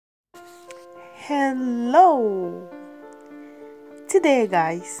Hello. Today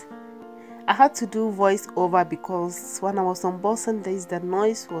guys, I had to do voiceover because when I was unboxing this, the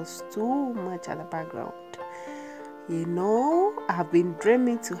noise was too much at the background. You know, I've been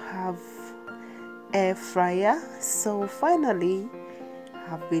dreaming to have air fryer, so finally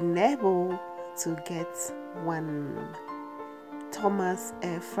I've been able to get one Thomas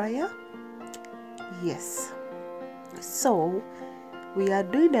air fryer. Yes, so we are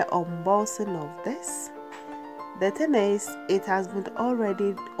doing the unboxing of this. The thing is, it has been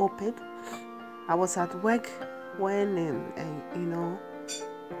already opened. I was at work when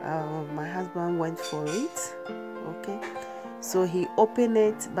my husband went for it. Okay, so he opened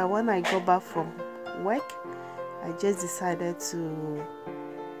it, but when I got back from work, I just decided to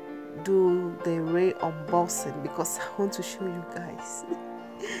do the Ray unboxing because I want to show you guys.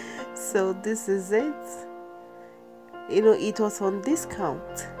 So this is it. You know, it was on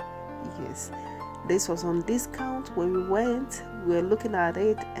discount. Yes, this was on discount. When we went, we were looking at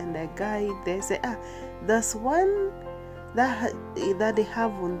it, and the guy there said, there's one that they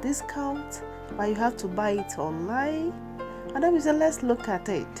have on discount, but you have to buy it online. And then we said, let's look at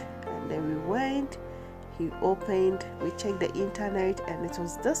it. And then we went, he opened, we checked the internet, and it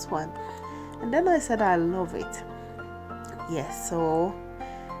was this one. And then I said, I love it. Yes, so,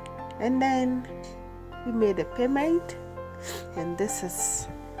 and then we made a payment, and this is,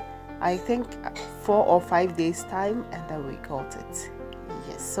 I think, 4 or 5 days time, and then we got it.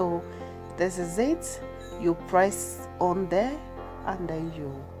 Yes, so this is it. You press on there, and then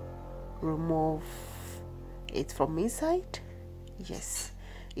you remove it from inside. Yes,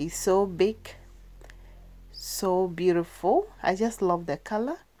 it's so big, so beautiful. I just love the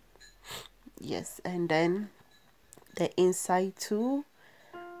color. Yes, and then the inside too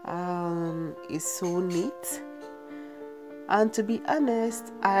is so neat. And to be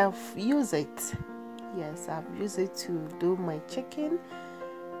honest, I've used it. Yes, I've used it to do my chicken,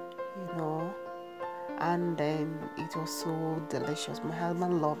 you know, and then it was so delicious. My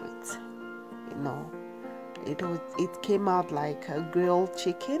husband loved it, you know. It came out like a grilled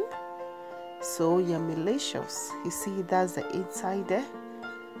chicken, so yummylicious. You see, that's the inside there,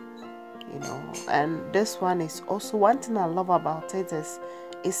 you know. And this one is also, one thing I love about it is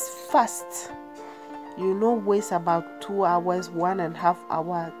it's fast. You know, waste about 2 hours, 1.5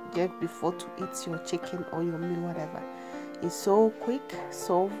 hours just before to eat your chicken or your meal, whatever. It's so quick,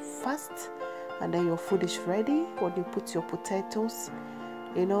 so fast, and then your food is ready. When you put your potatoes,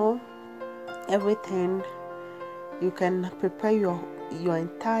 you know, everything, you can prepare your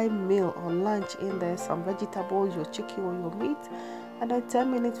entire meal or lunch in there, some vegetables, your chicken or your meat, and then 10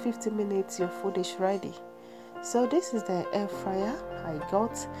 minutes, 15 minutes, your food is ready. So this is the air fryer I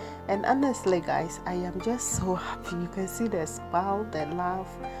got, and honestly guys, I am just so happy. You can see the smile, the laugh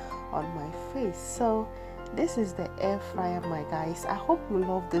on my face. So this is the air fryer, my guys. I hope you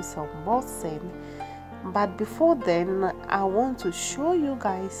love this unboxing, but before then, I want to show you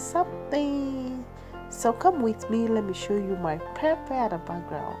guys something. So come with me, let me show you my pepper at the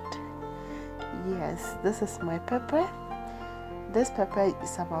background. Yes, this is my pepper. This pepper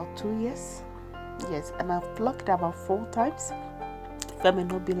is about 2 years. Yes, and I've plucked about 4 times, if I may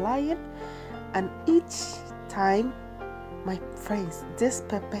not be lying. And each time, my friends, this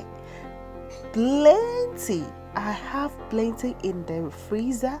pepper, plenty. I have plenty in the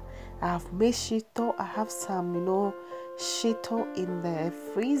freezer. I have made shito. I have some, you know, shito in the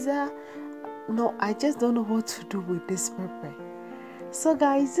freezer. No, I just don't know what to do with this pepper. So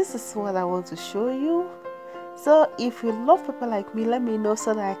guys, this is what I want to show you. So if you love pepper like me, let me know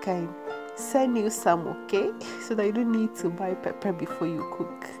so that I can send you some, okay? So that you don't need to buy pepper before you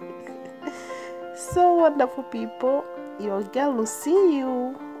cook. So wonderful people, your girl will see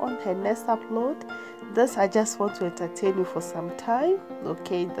you on her next upload. This, I just want to entertain you for some time,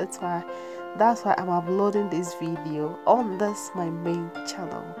 okay? That's why I'm uploading this video on this my main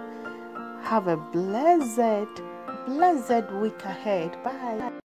channel. Have a blessed week ahead. Bye.